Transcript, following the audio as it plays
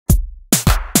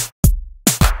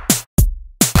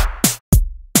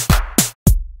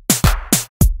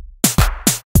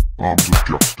arms of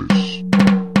justice.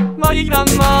 My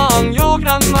grandma and your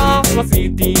grandma was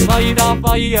sitting by the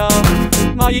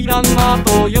fire. My grandma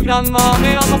to your grandma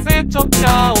may have set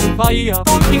chocha on fire.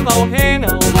 Talking about hey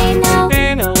now, Hey now,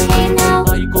 hey now, hey now.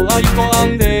 Aiko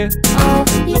ande. Oh,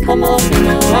 Como te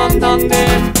no andan de,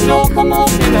 yo como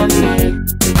te dan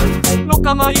de.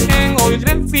 Loca mai ten oi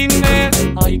dren finne,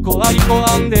 aiko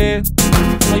ande.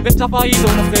 Mai betcha faido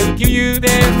na sel kiu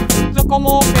de, yo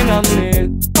como te dan de.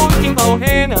 Talking about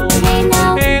hey now, hey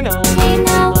now, hey now, hey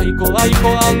now.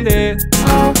 aiko ande.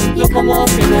 Oh, Yo como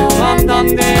te no andan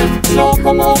de, yo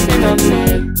como te dan de.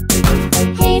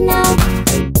 Hey now,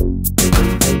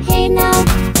 hey now,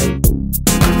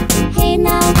 hey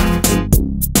now,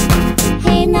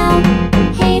 hey now,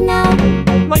 hey now.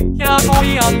 Mai kia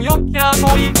koi an yo kia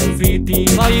koi, sitting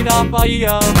by the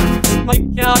fire. Mai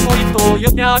kia koi to yo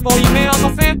kia koi me ano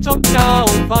se chocha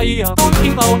on fire.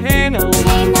 Talking about hey now,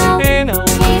 Hey now, hey now,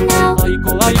 hey now.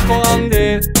 aiko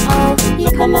ande. Oh,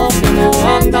 Yo como te no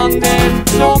andan de,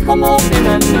 yo como te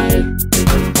dan de.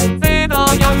 Se da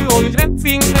jau oi dren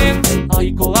finne,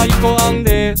 aiko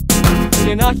ande.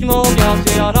 De na hi no ya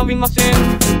se arabimasen,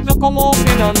 yo como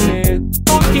te dan de.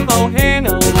 Talking about hey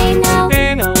now, hey now,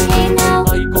 hey now, hey now.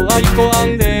 aiko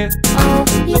ande. Oh,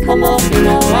 Yo como te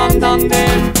no andan de,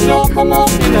 yo como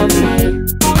te dan de.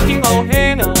 Talking about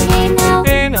hey now, hey now,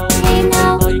 hey now, hey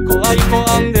now. aiko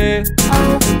ande.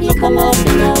 Oh, Yo como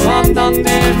te no andan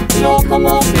de, yo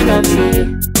como te dan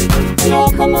de. Yo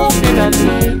como te dan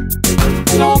de,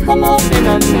 yo como te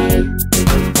dan de.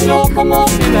 Yo como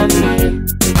te dan de,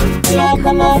 yo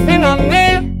como te dan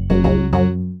de.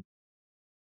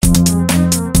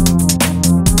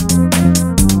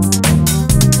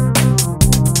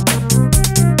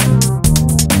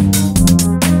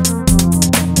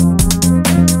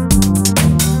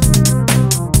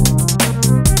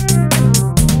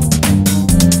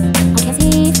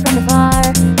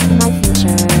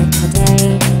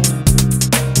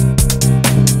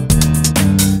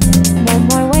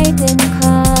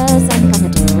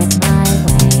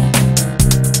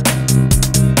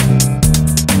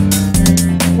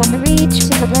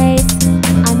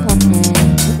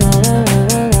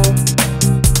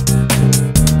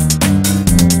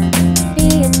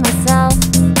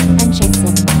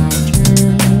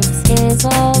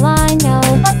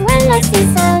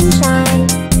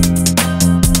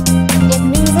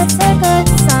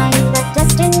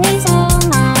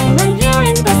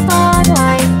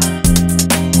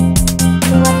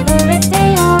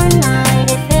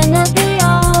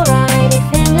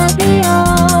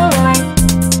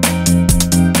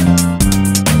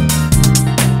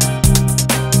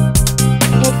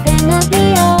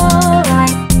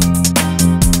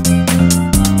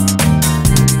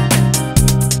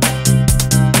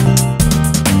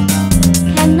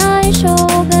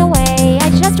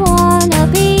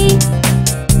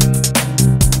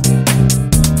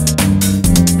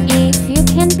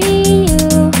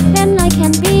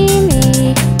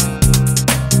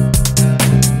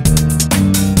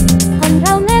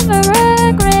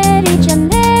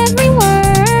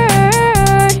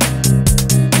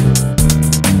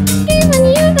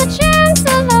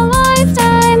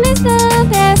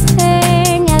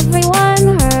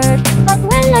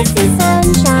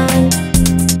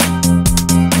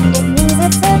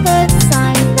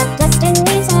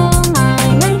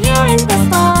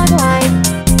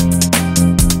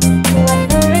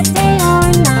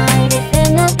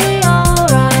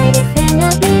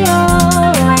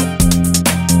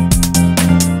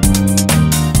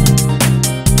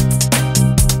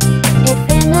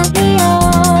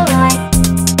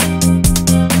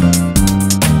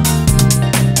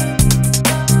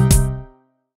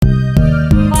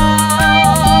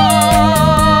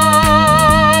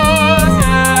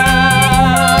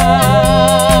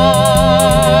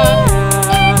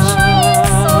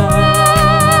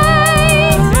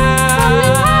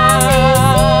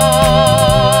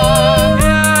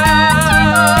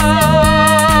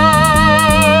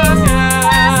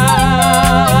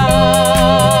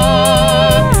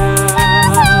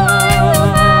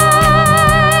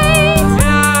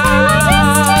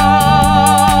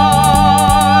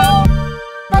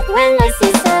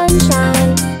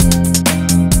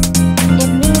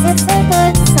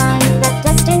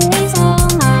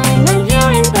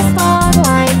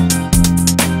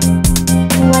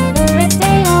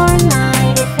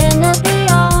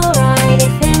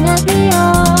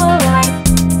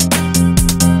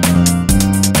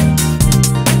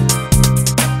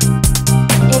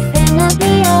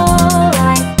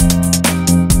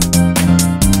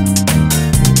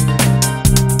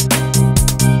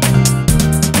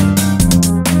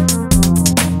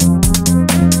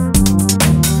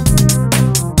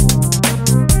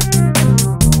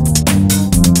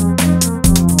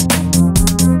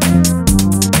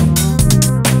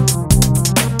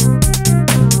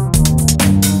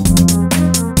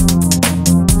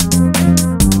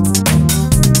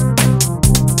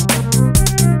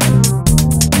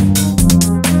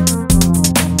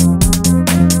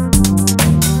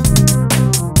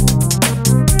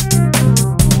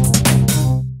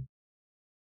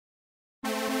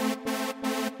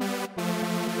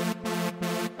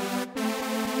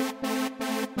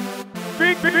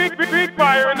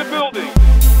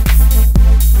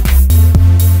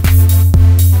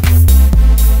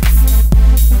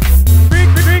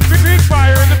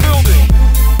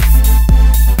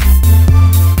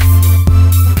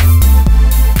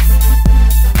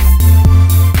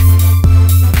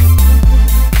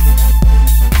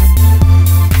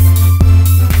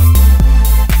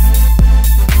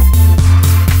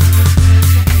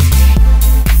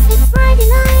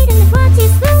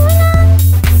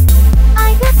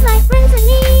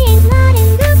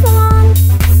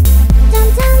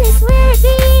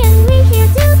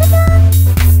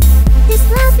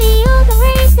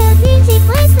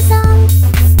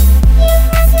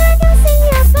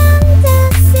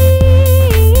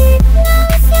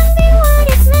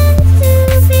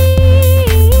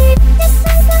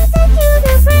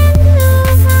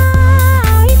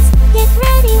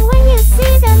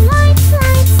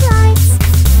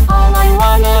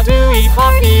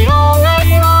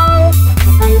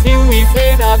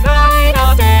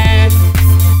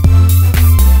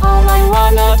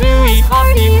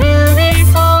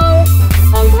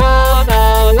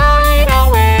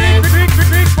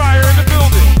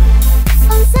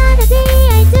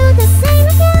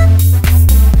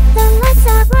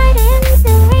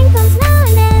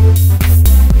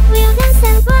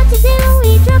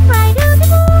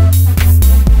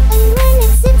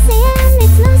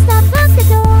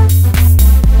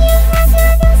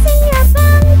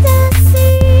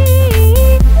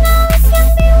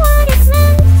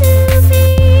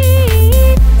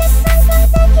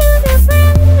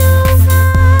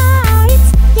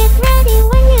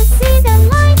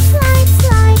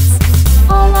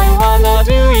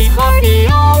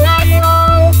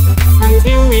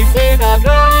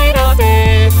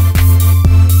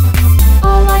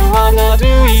 wanna do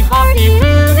a happy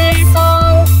movie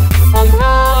song.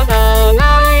 Another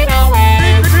night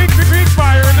away. Big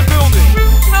fire in the building.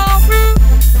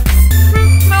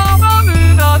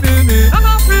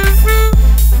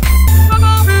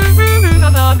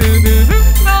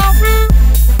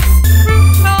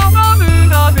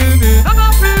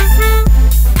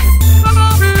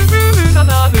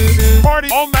 Party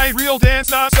all night, real dance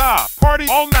non-stop. Party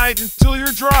all night until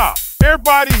you're dropped.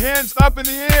 Everybody hands up in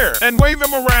the air and wave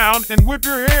them around and whip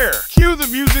your hair. Cue the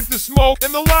music, the smoke,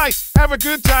 and the lights. Have a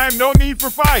good time, no need for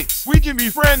fights. We can be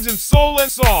friends in soul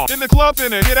and song. In the club,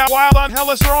 finna get out wild on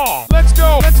hella strong. Let's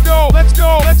go, let's go, let's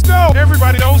go, let's go.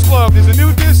 Everybody knows club is a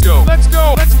new disco. Let's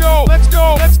go, let's go, let's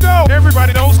go, let's go.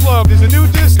 Everybody knows club is a new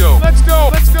disco. Let's go,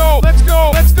 let's go, let's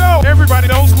go, let's go. Everybody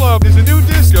knows club is a new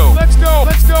disco. Let's go,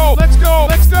 let's go, let's go,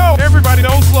 let's go. Everybody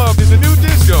knows club is a new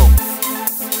disco.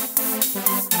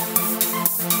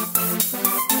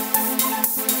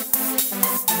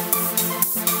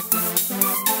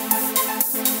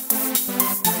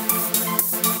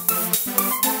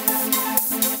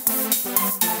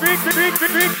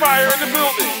 Big fire in the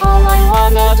building. All I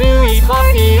wanna do is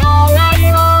party all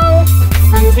night long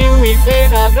until we say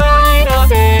the brighter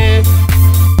day.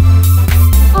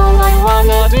 All I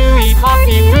wanna do is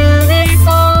happy movie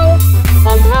song.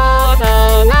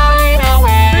 Another night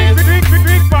away.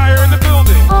 Big fire in the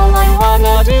building. All I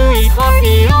wanna do is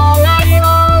party all night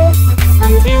long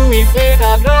until we say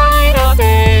the brighter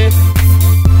day.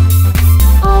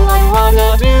 All I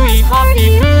wanna do is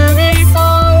happy movie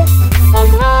song.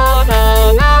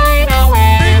 Another night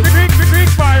away. Big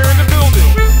fire in the building.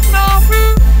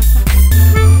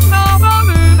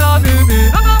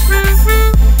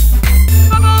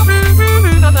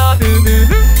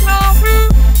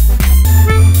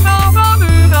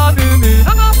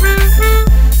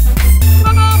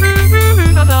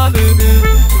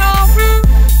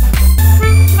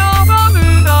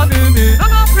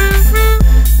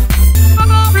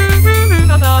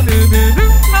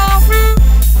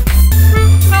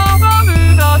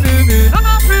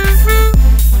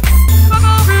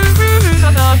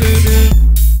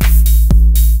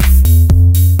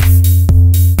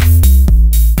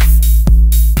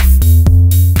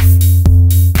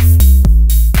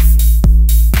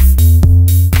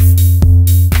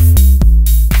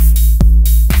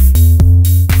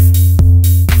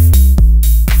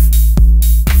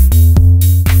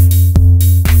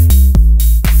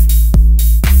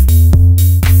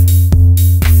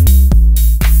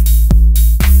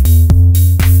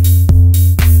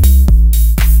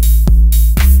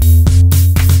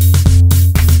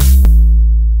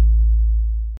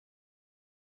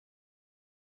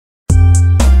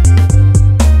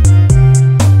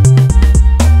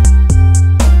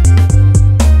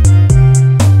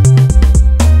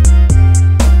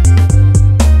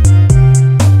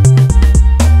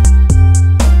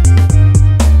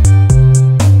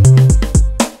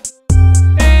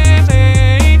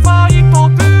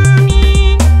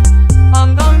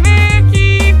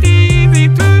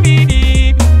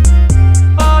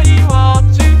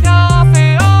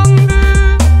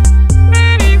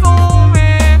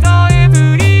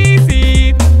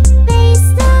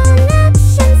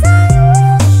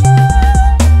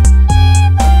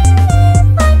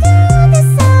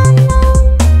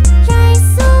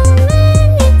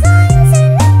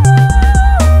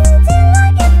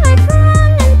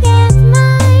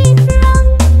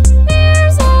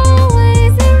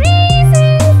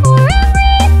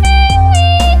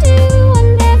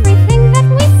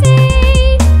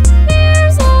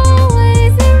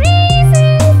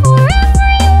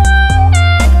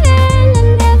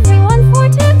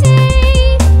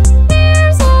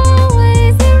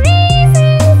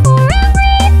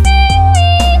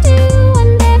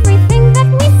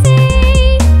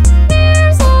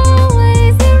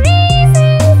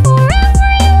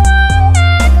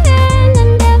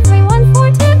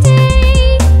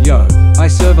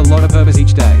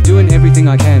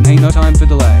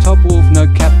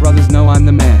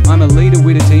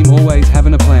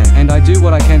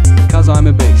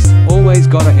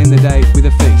 gotta end the day with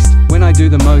a feast. When I do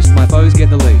the most, my foes get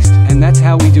the least. And that's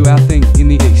how we do our thing in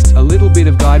the East. A little bit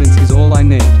of guidance is all I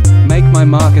need. Make my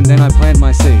mark and then I plant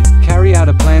my seed. Carry out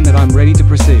a plan that I'm ready to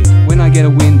proceed. When I get a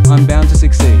win, I'm bound to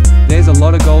succeed. There's a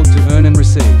lot of gold to earn and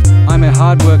receive. I'm a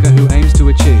hard worker who aims to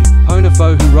achieve. Own a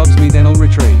foe who robs me, then I'll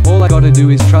retrieve. All I gotta do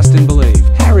is trust and believe.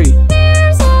 Harry!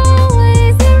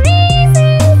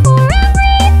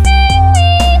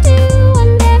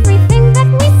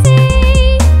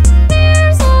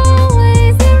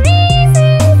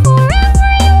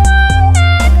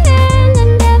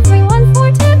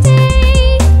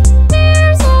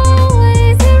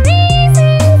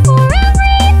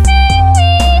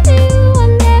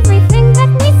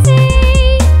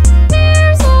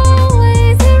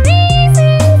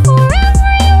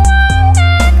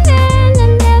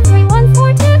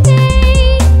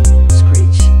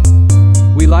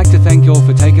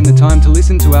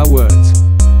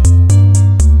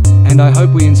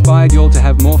 inspired y'all to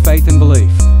have more faith and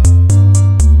belief.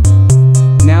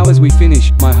 Now as we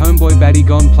finish, my homeboy Batty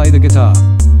gon' play the guitar.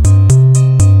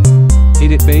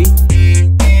 Hit it, B.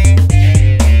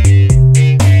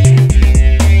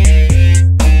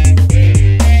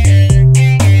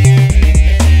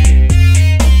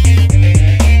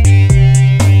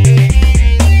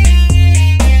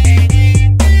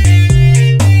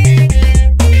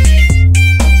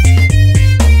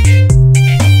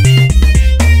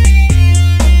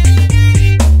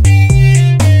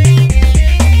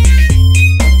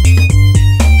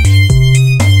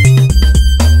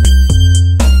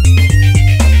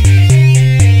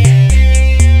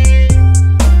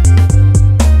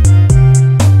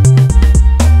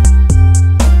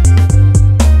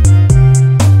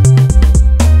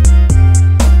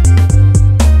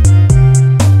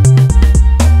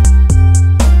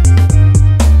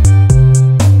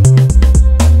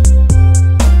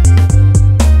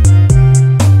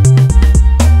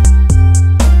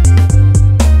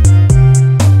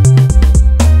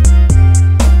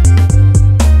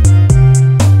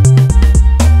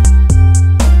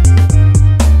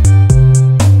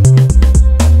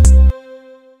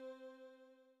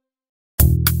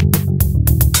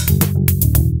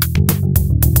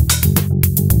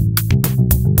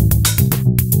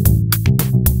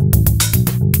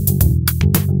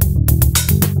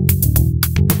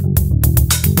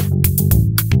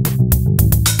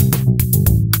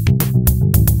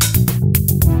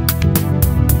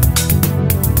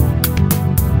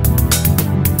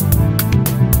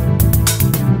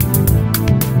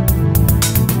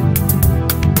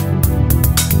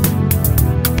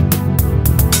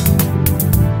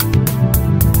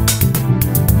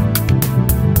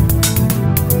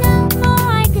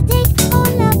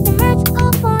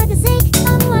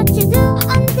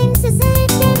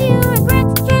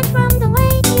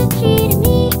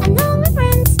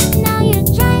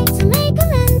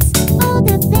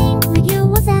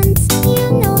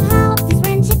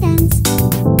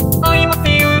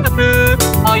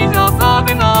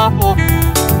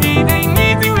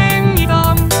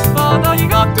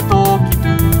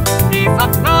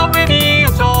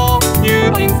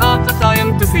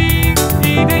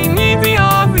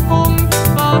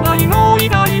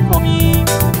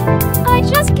 I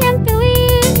just can't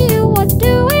believe you would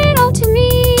do it all to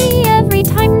me. Every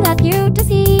time that you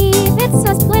deceive, it's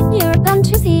a split you're bound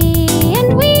to see.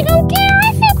 And we don't care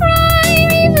if you cry,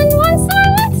 even once or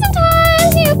lots of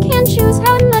times. You can't choose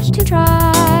how much to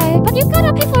try, but you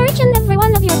gotta pay for each and every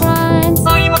one of your crimes.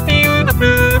 I must feel the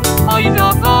proof. I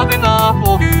just have enough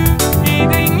of you.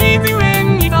 Eating easy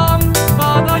when you're done,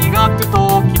 but I got to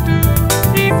talk you to.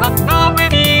 It's such a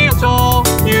radio show.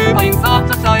 You find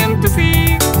such a giant to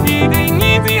see. Eating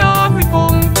easy as it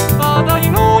comes, but I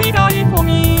know it's right for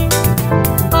me.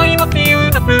 I must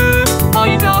feel the proof.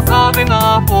 I just have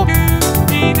enough of you.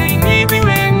 Eating easy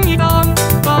when you're done,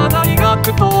 but I got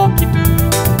to talk you to.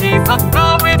 It's such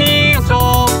a radio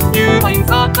show. You find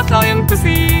such a giant to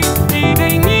see.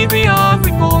 Eating easy as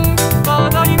it comes,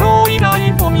 but I know it's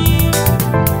right for me.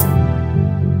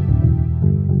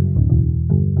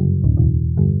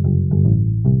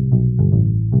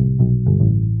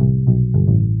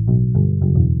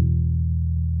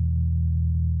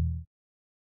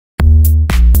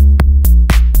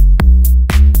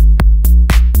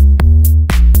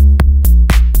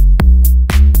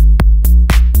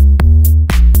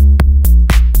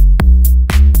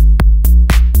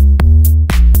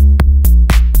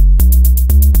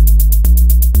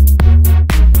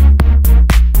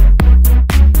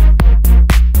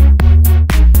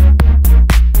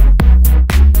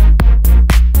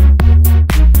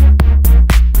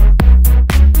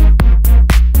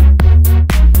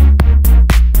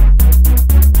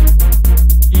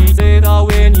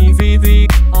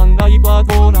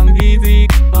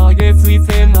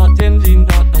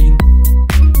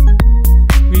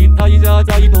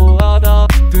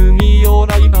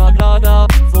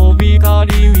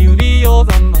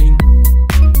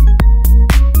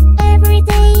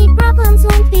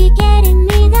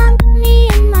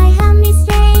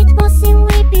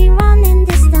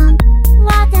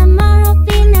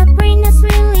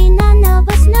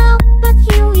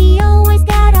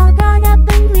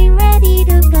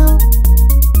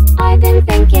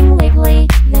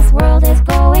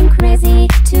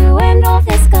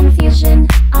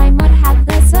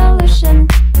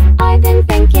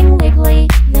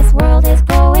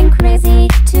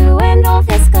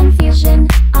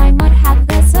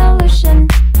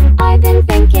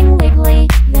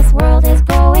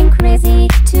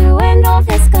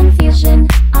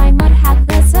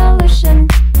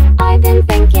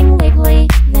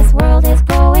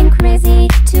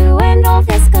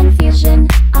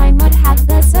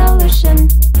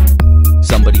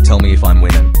 tell me if I'm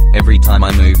winning. Every time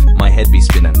I move, my head be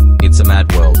spinning. It's a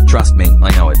mad world, trust me, I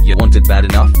know it. You want it bad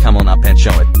enough, come on up and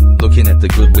show it. Looking at the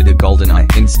good with a golden eye,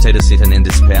 instead of sitting in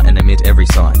despair and emit every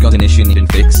sigh. Got an issue needing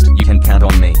fixed, you can count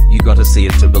on me. You gotta see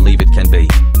it to believe it can be.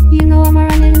 You know I'm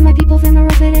around it and my people finna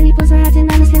rough it. Any posts are hot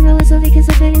and honest handle it so they can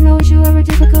suck it. Ain't no issue ever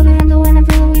difficult to handle when I'm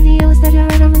feeling with the illest that you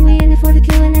heard of. And we in it for the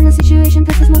killing and the situation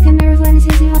past the smoke and mirrors when it's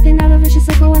hazy hopping out of vicious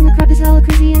cycle. And the crap is hella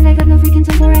crazy and I got no freaking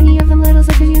time for any of them little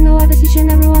suckers. You know I best each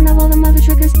and every one of all them other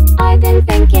triggers. I've been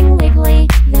thinking lately,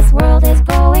 this world is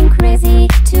going crazy.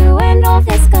 To end all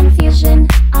this confusion,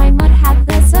 I might have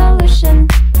the solution.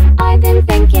 I've been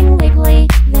thinking lately,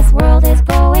 this world is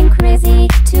going crazy.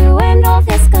 To end all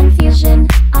this confusion,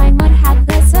 I might have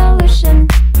the solution.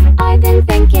 I've been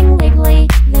thinking lately,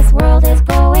 this world is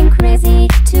going crazy.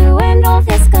 To end all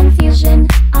this confusion,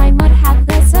 I might have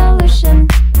the solution.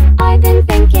 I've been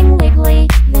thinking lately,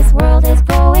 this world is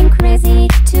going crazy.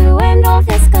 To end all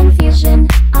this confusion,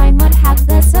 I might have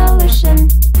the solution.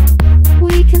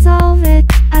 We can solve it,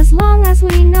 as long as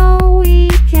we know we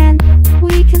can.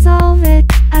 We can solve it,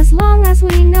 as long as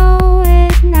we know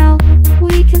it now.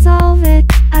 We can solve it,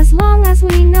 as long as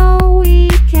we know we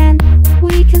can.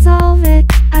 We can solve it,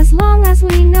 as long as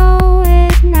we know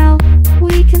it now.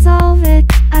 We can solve it,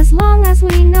 as long as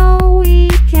we know we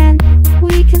can.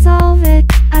 We can solve it,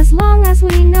 as long as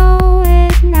we know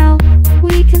it now.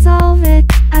 We can solve it,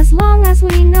 as long as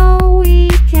we know we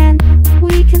can.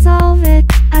 We can solve it,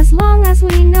 as long as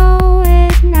we know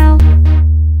it now.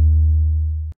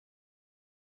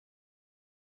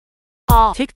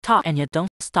 Tick tock and you don't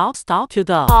stop to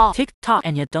the tick tock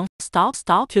and you don't stop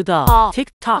to the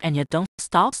tick tock and you don't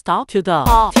stop to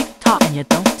the tick tock and you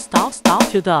don't stop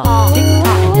to the tick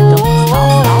tock and you don't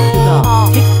stop to the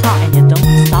tick tock and you don't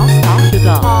stop to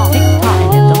the tick tock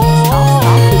and you don't stop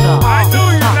to the I know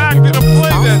you're not gonna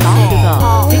play that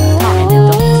song. tick tock and you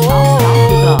don't stop to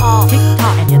the tick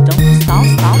tock and you don't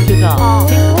stop to the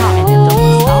tick tock and you don't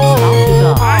stop to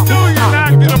the I know you're not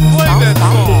gonna play that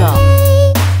song.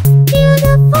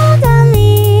 Beautiful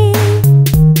darling,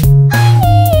 I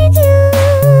need you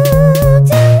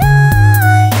tonight.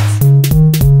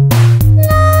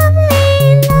 Love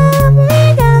me,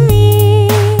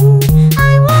 darling. I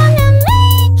wanna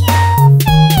make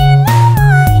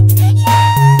you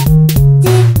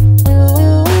feel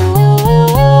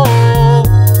alright.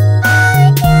 I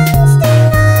can't stay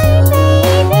night,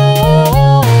 baby.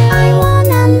 I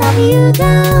wanna love you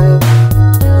down.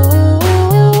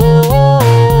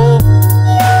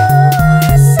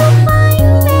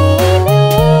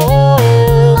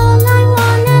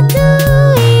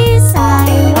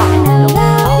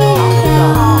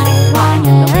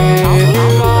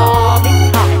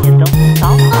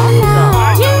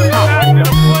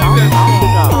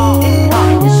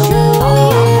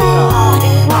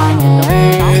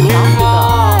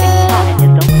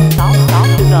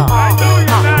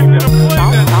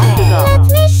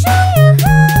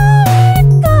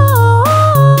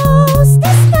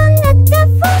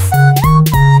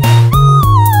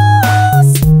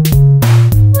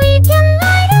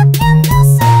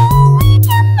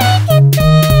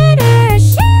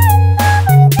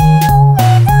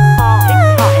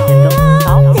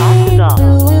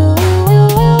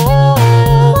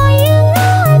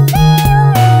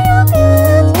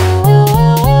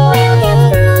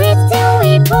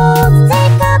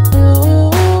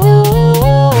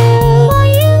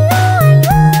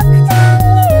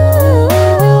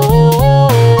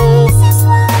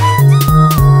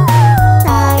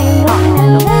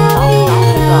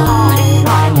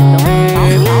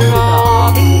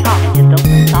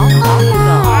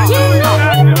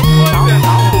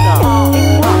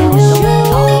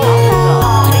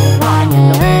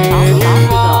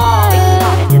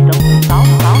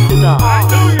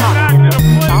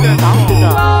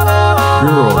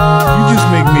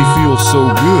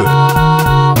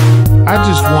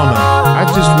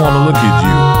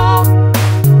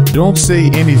 Don't say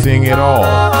anything at all.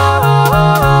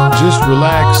 Just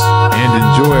relax and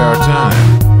enjoy our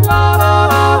time.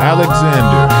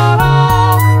 Alexander.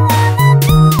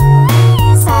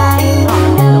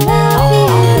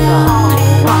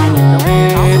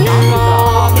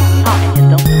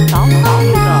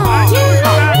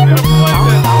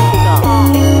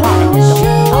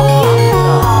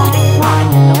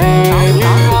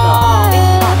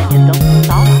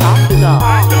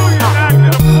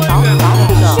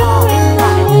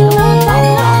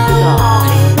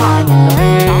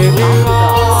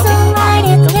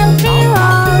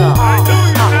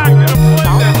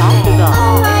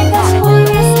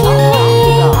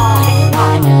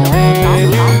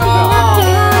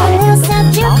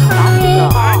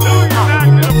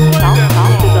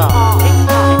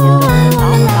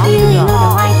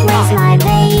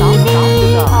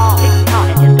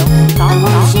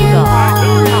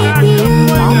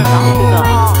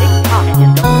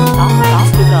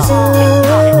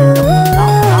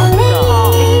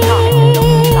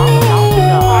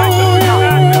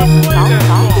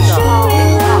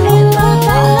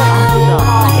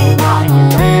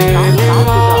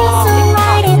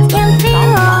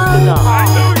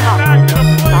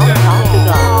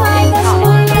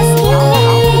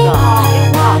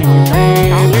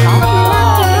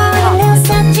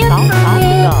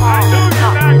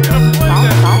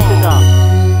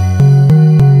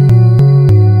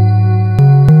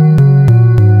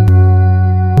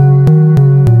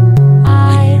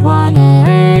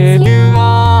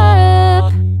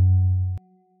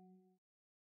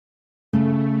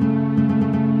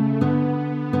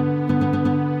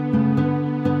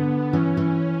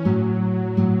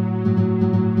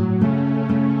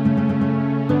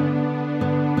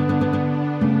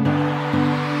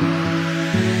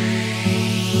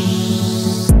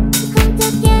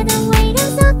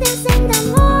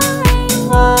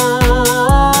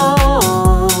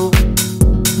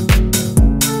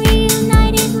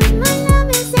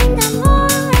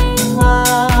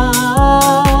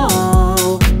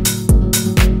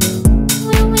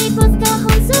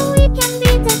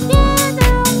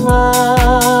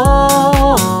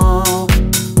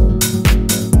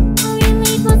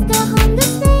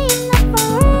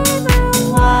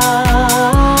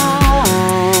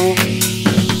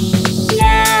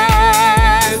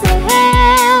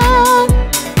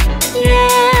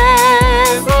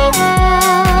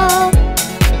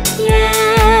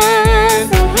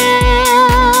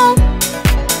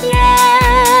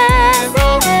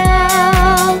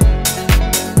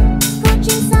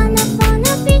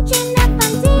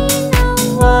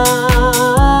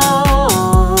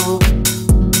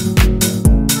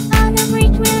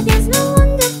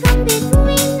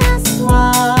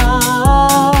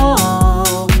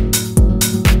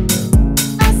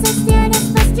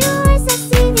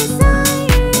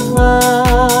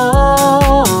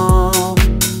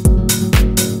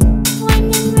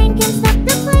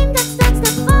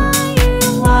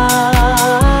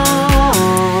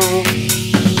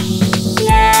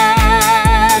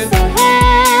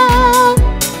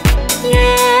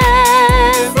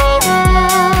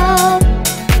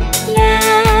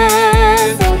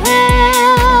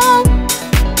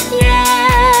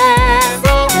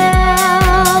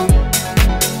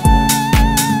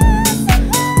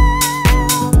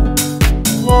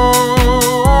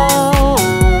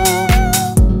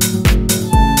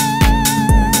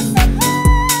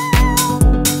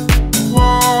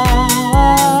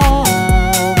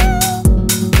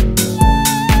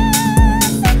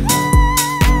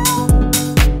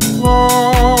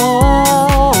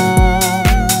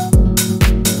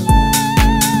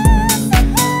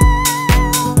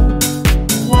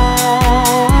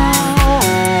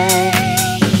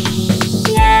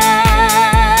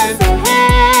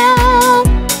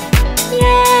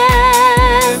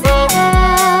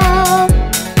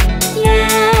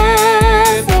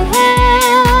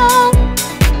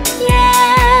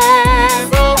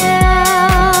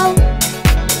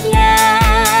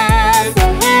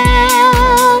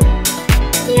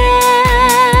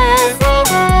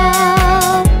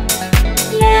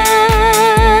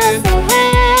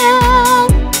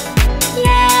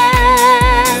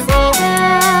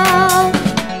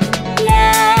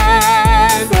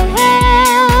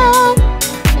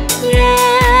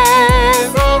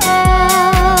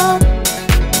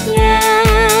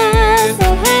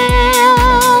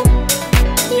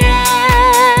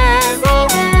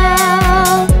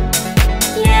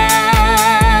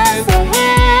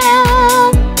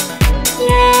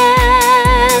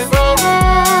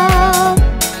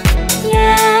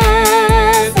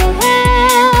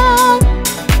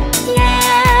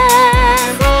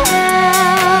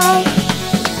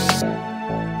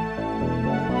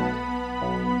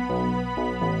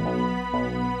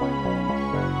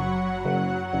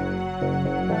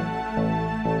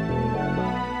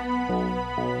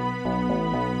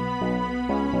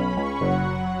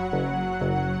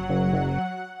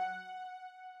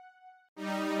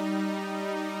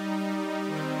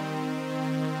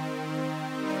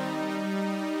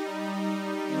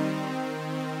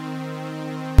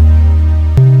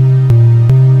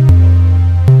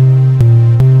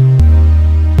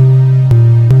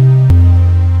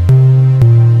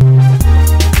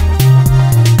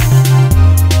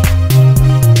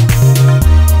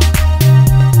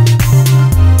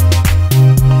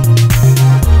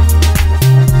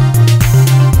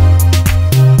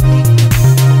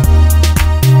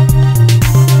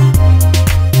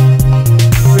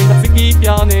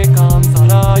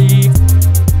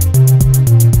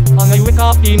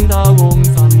 아름다운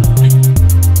sunlight.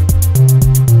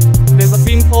 There's a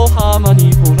thing for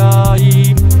harmony for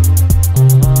life.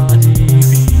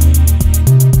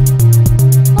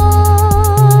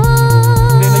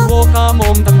 Then I walk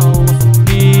among the house of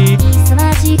peace. It's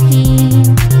magic key.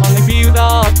 And I feel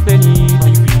that beneath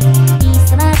my feet.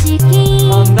 It's magic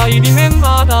key. And I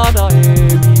remember that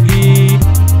every beat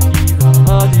is a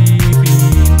magic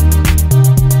beat.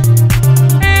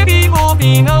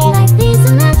 Everybody knows Life is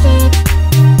a magic.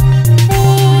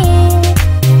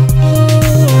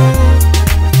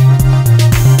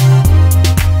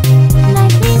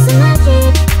 Life is a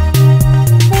magic.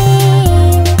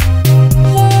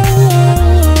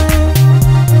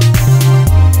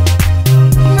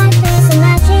 Life is a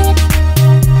magic.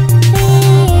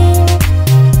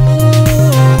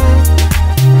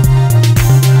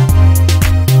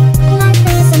 Life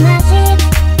is a magic.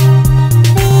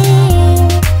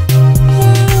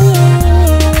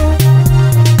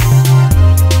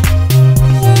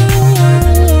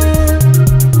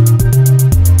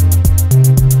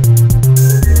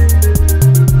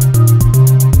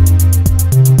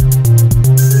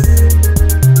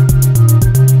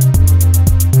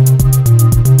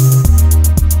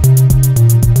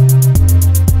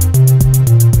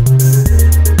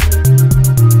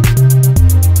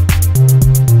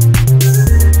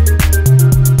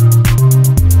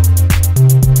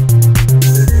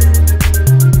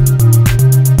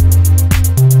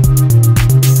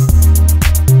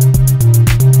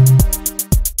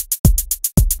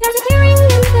 There's a clearing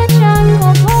in the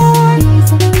jungle floor,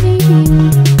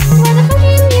 where the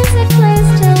funky music plays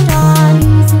till dawn.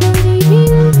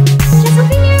 Just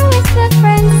hoping you're with the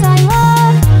friends I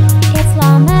love. It's la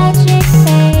magic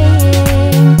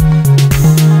thing.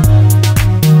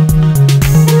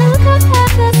 And I look up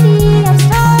at the sea of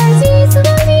stars.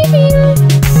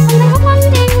 And I hope one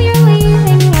day we're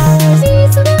leaving ours.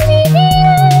 And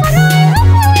I hope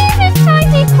we leave it tight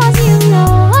because you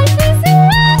know life is a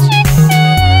magic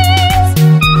thing.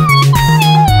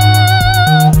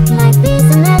 Life is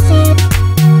a magic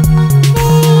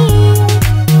thing.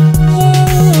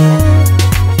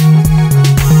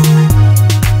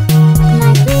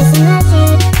 Life is a magic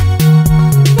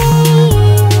thing.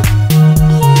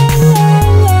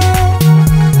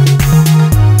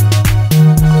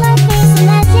 Life is a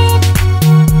magic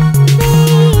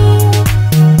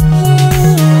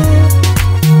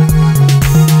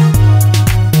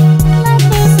Life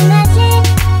is a magic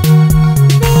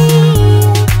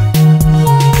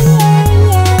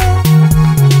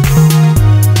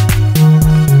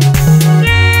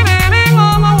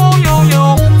mama oh yo yo.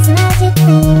 It's a magic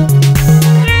thing.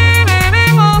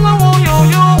 Mama oh yo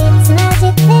yo. It's a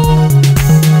magic thing.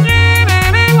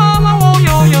 Mama oh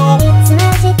yo yo. It's a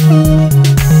magic thing.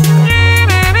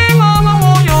 Mama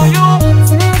oh yo yo.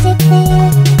 It's a magic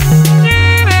thing.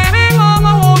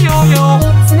 Mama oh yo yo.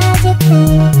 It's a magic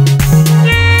thing.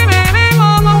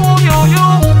 Mama oh yo yo.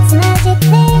 It's a magic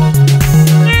thing.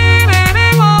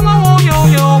 Mama oh yo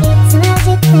yo. It's a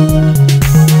magic thing.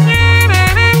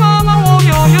 Mama oh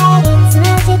yo yo. It's a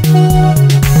magic thing.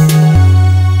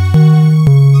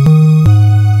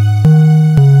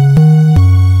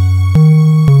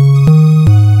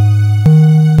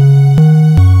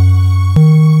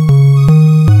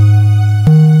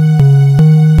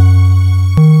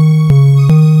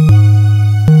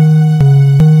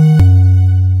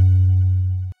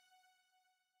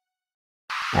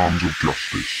 Arms of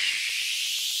Justice.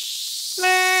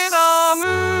 내가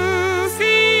무시다의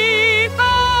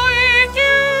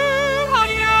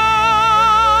규하야.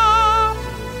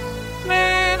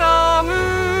 내가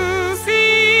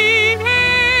무시했다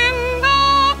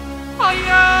하야.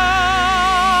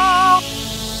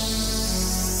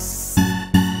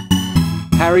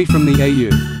 Harry from the AU.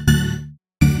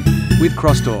 With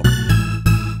Crosstalk.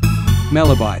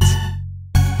 Melobytes.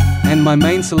 And my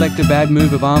main selector bad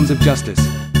move of Arms of Justice.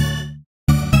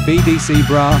 BDC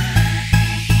brah.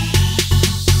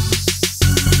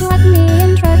 Let me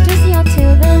introduce you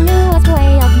to the newest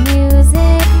way of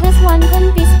music. This one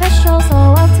can be special, so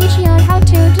I'll teach you how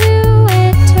to do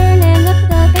it. Turning up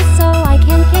the bass so I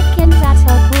can kick in that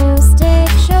acoustic.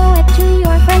 Show it to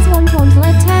your friends, won't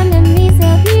let enemies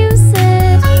abuse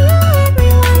it. I know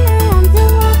everyone around the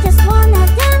world just wanna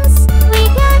dance. We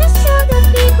gotta show the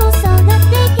people so that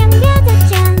they can get a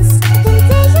chance.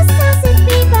 Contagious as it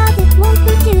be, but it won't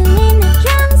put you in a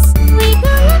trance. We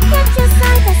gonna catch a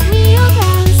sight as we all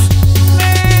dance.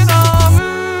 내가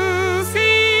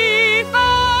무시다의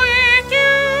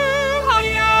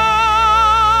규하야.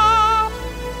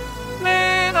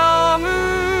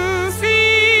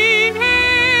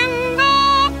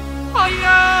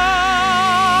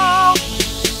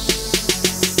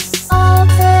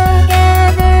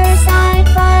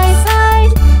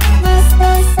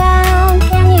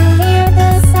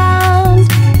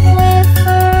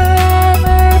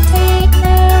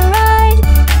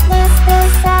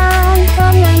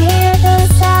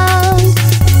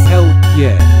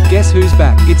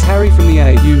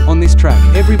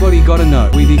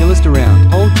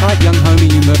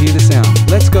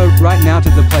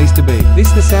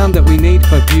 It's the sound that we need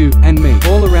for you and me.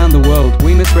 All around the world,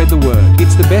 we must spread the word.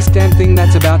 It's the best damn thing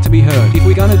that's about to be heard. If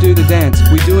we're gonna do the dance,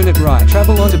 we doing it right.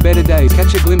 Travel on to better days,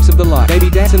 catch a glimpse of the light. They be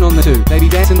dancing on the two, they be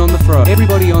dancing on the fro.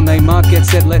 Everybody on they mark, get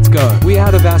set, let's go. We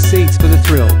out of our seats for the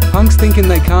thrill. Punks thinking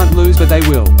they can't lose, but they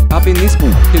will. Up in this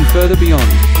and further beyond,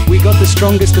 we got the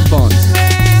strongest of bonds.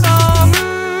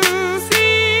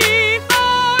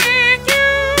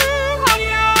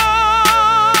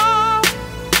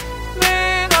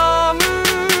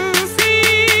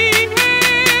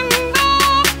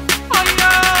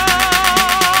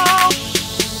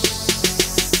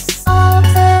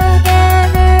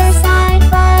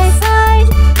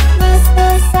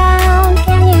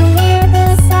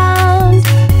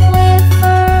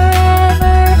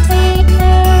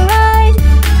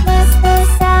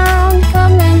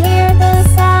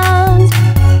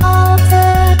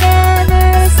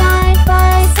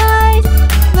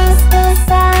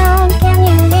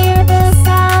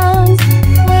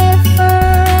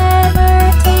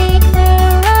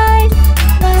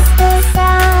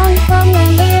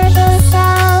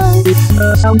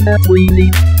 That we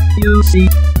need, you see,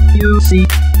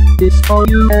 it's for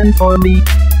you and for me,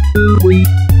 ooh-wee,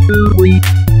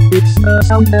 it's the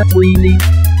sound that we need,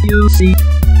 you see,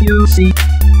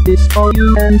 it's for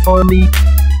you and for me,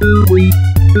 ooh-wee,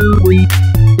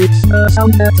 it's the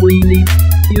sound that we need,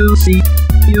 you see,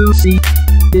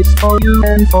 it's for you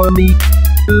and for me,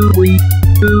 ooh-wee,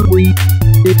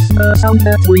 it's the sound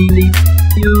that we need,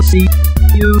 you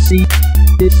see,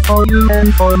 it's for you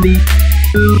and for me,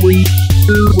 ooh-wee.